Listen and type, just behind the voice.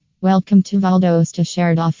Welcome to Valdos to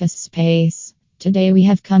Shared Office Space. Today we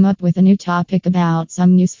have come up with a new topic about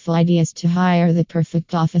some useful ideas to hire the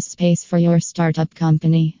perfect office space for your startup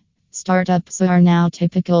company. Startups are now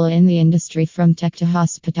typical in the industry from tech to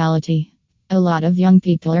hospitality. A lot of young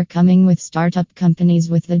people are coming with startup companies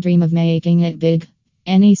with the dream of making it big.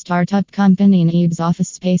 Any startup company needs office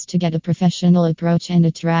space to get a professional approach and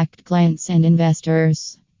attract clients and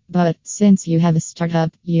investors. But since you have a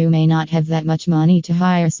startup, you may not have that much money to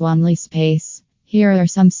hire Swanley space. Here are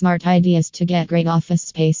some smart ideas to get great office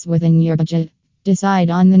space within your budget. Decide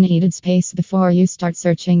on the needed space before you start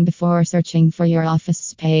searching. Before searching for your office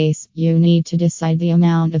space, you need to decide the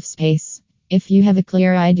amount of space. If you have a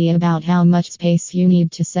clear idea about how much space you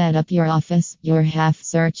need to set up your office, your half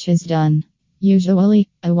search is done. Usually,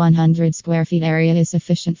 a 100 square feet area is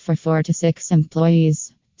sufficient for 4 to 6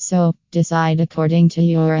 employees. So, decide according to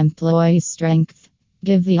your employees' strength.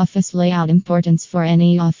 Give the office layout importance for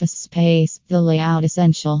any office space. The layout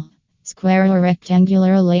essential. Square or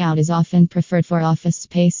rectangular layout is often preferred for office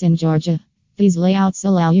space in Georgia. These layouts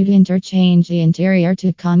allow you to interchange the interior to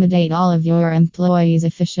accommodate all of your employees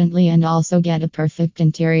efficiently and also get a perfect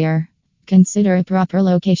interior. Consider a proper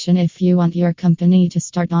location if you want your company to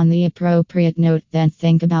start on the appropriate note, then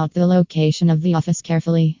think about the location of the office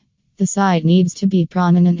carefully. The site needs to be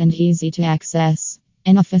prominent and easy to access.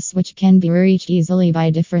 An office which can be reached easily by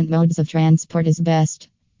different modes of transport is best.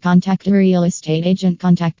 Contact a real estate agent.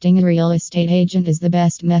 Contacting a real estate agent is the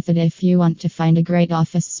best method if you want to find a great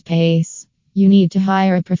office space. You need to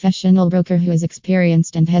hire a professional broker who is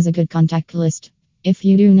experienced and has a good contact list. If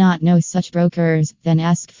you do not know such brokers, then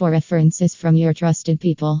ask for references from your trusted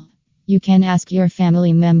people. You can ask your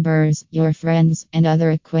family members, your friends, and other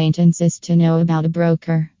acquaintances to know about a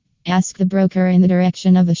broker. Ask the broker in the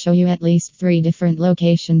direction of show you at least 3 different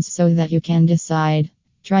locations so that you can decide.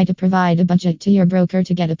 Try to provide a budget to your broker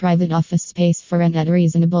to get a private office space for rent at a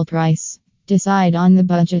reasonable price. Decide on the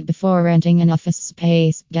budget before renting an office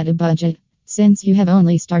space. Get a budget. Since you have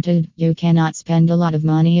only started, you cannot spend a lot of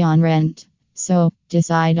money on rent. So,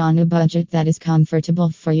 decide on a budget that is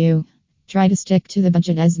comfortable for you. Try to stick to the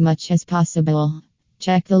budget as much as possible.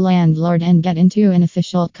 Check the landlord and get into an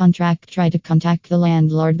official contract. Try to contact the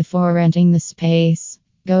landlord before renting the space.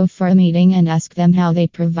 Go for a meeting and ask them how they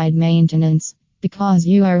provide maintenance. Because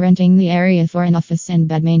you are renting the area for an office and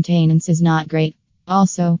bad maintenance is not great.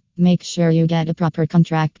 Also, make sure you get a proper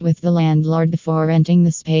contract with the landlord before renting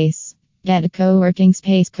the space. Get a co-working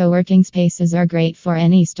space. Co-working spaces are great for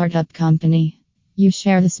any startup company. You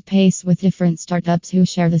share the space with different startups who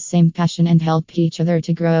share the same passion and help each other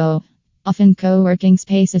to grow. Often co-working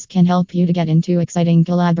spaces can help you to get into exciting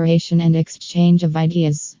collaboration and exchange of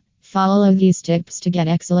ideas. Follow these tips to get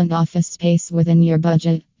excellent office space within your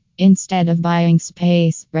budget. Instead of buying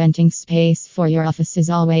space, renting space for your office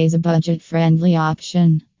is always a budget-friendly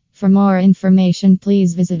option. For more information,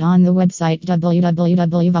 please visit on the website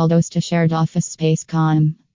www.valdostosharedofficespace.com.